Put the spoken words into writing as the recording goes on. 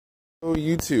Oh,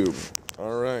 YouTube.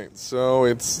 Alright, so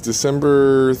it's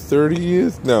December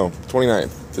 30th? No,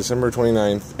 29th. December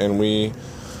 29th, and we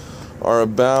are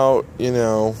about,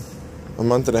 a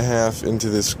month and a half into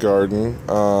this garden.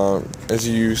 As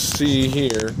you see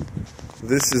here,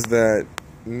 this is that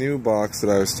new box that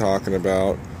I was talking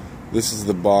about. This is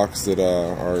the box that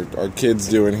our kid's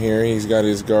doing here. He's got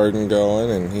his garden going,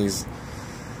 and he's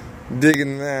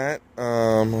digging that.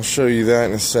 I'll show you that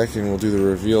in a second. We'll do the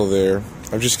reveal there.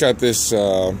 I've just got this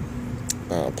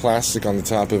plastic on the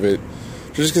top of it,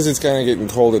 just because it's kind of getting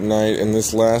cold at night, and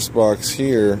this last box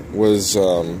here was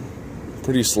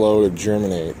pretty slow to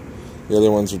germinate. The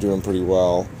other ones are doing pretty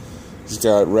well. He's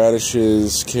got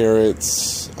radishes,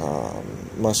 carrots,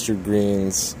 mustard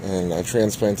greens, and I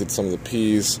transplanted some of the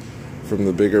peas from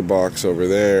the bigger box over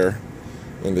there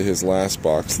into his last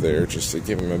box there, just to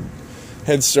give him a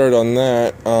head start on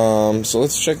that. So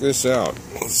let's check this out.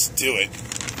 Let's do it.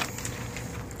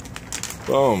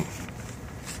 Boom.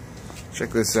 Check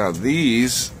this out.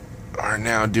 These are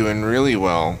now doing really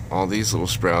well. All these little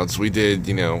sprouts. We did,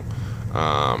 4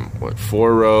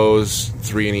 rows,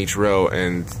 3 in each row,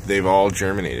 and they've all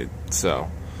germinated.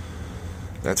 So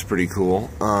that's pretty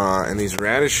cool. And these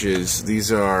radishes,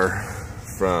 these are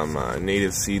from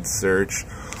Native Seed Search.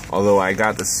 Although I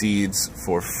got the seeds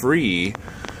for free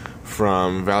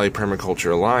from Valley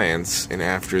Permaculture Alliance, and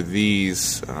after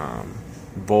these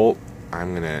bolt,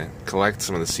 I'm going to collect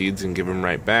some of the seeds and give them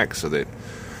right back so that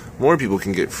more people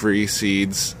can get free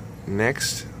seeds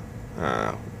next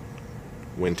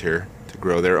winter to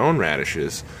grow their own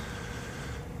radishes,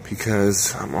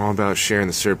 because I'm all about sharing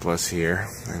the surplus here,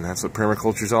 and that's what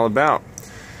permaculture is all about.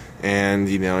 And,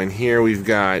 in here we've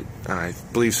got, I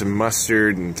believe, some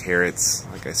mustard and carrots,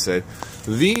 like I said.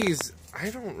 These, I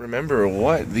don't remember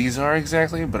what these are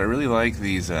exactly, but I really like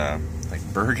these, like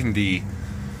burgundy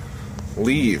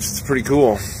leaves. It's pretty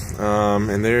cool.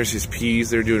 And there's his peas.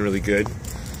 They're doing really good.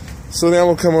 So now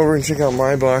we'll come over and check out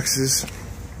my boxes.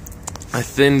 I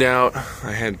thinned out,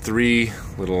 I had 3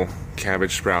 little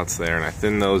cabbage sprouts there, and I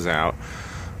thinned those out.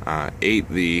 Ate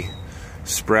the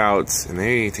sprouts, and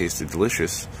they tasted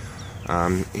delicious.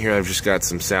 Here I've just got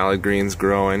some salad greens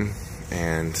growing,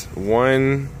 and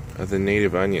 1 of the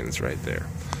native onions right there.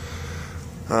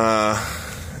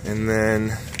 And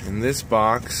then in this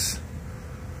box,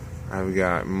 I've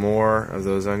got more of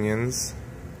those onions.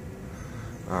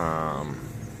 And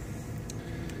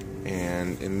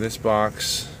in this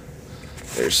box,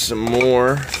 there's some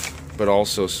more, but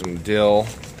also some dill,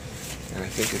 and I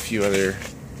think a few other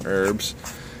herbs.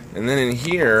 And then in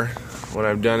here, what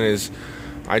I've done is,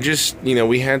 I just,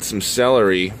 we had some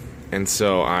celery, and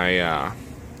so I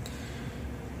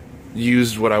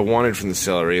used what I wanted from the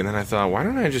celery, and then I thought, why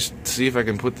don't I just see if I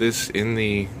can put this in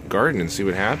the garden and see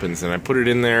what happens. And I put it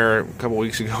in there a couple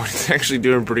weeks ago, and it's actually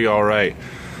doing pretty alright.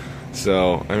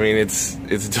 So, I mean, it's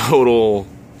a total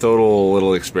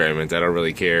little experiment. I don't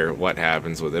really care what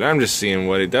happens with it. I'm just seeing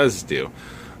what it does do.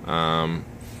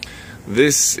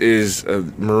 This is a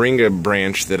moringa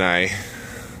branch that I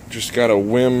just got a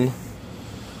whim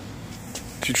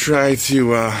to try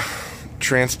to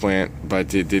transplant,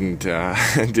 but it didn't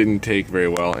didn't take very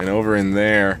well. And over in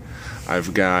there,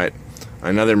 I've got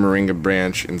another moringa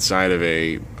branch inside of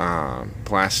a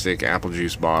plastic apple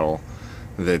juice bottle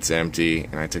that's empty,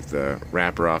 and I took the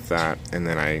wrapper off that, and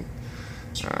then I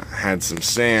had some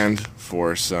sand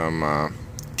for some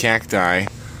cacti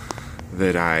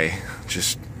that I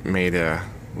just made a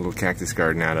little cactus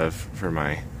garden out of for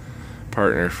my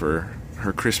partner for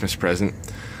her Christmas present.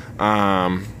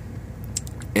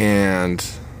 And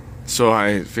so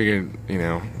I figured,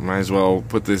 might as well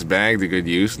put this bag to good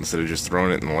use instead of just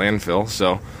throwing it in the landfill.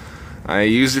 So I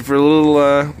used it for a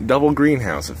little double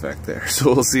greenhouse effect there.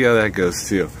 So we'll see how that goes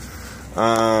too.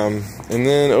 And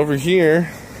then over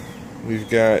here, we've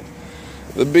got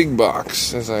the big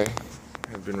box, as I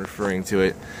have been referring to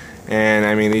it. And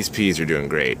I mean, these peas are doing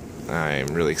great. I'm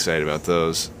really excited about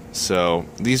those. So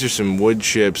these are some wood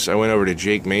chips. I went over to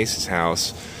Jake Mace's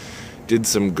house, did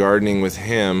some gardening with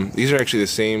him. These are actually the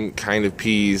same kind of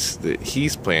peas that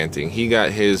he's planting. He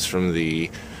got his from the,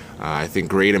 I think,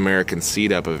 Great American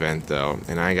Seed Up event, though,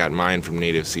 and I got mine from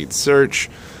Native Seed Search.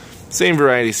 Same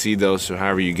variety seed, though, so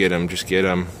however you get them, just get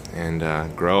them and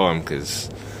grow them, because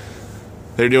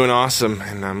they're doing awesome,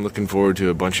 and I'm looking forward to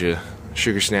a bunch of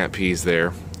sugar snap peas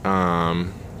there.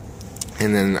 And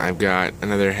then I've got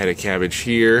another head of cabbage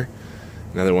here,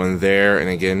 another one there, and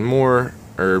again, more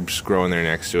herbs growing there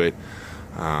next to it.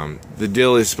 The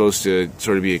dill is supposed to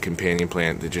sort of be a companion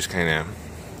plant that just kind of,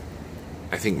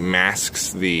 I think,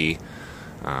 masks the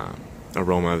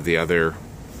aroma of the other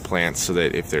plants, so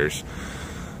that if there's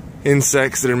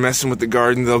insects that are messing with the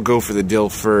garden, they'll go for the dill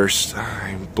first.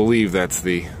 I believe that's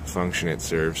the function it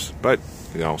serves, but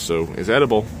it also is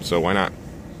edible, so why not?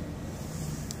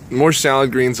 More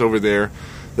salad greens over there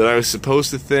that I was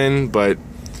supposed to thin, but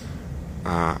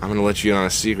I'm gonna let you in on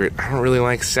a secret. I don't really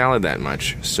like salad that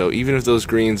much, so even if those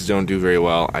greens don't do very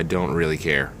well, I don't really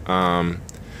care.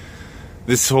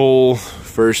 This whole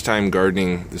first time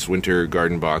gardening, this winter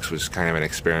garden box was kind of an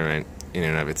experiment in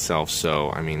and of itself, so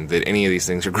I mean that any of these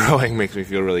things are growing makes me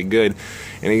feel really good.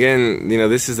 And again, you know,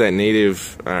 this is that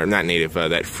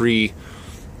that free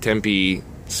Tempe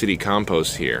city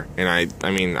compost here, and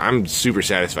I mean I'm super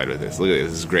satisfied with this. Look at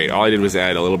this, this is great. All I did was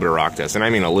add a little bit of rock dust, and I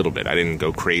mean a little bit. I didn't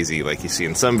go crazy like you see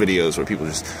in some videos where people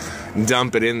just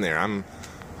dump it in there.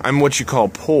 I'm what you call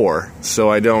poor, so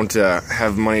I don't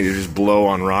have money to just blow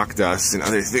on rock dust and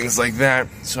other things like that,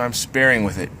 so I'm sparing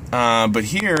with it. But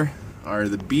here are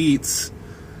the beets,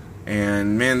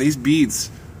 and man, these beets,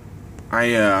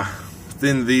 I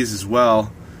thinned these as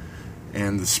well,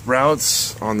 and the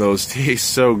sprouts on those taste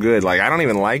so good. Like, I don't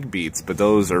even like beets, but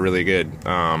those are really good.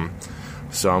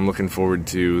 So I'm looking forward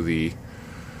to the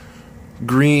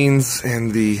greens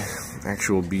and the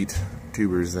actual beet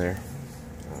tubers there.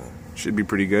 Should be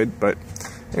pretty good, but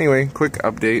anyway, quick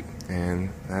update, and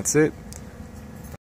that's it.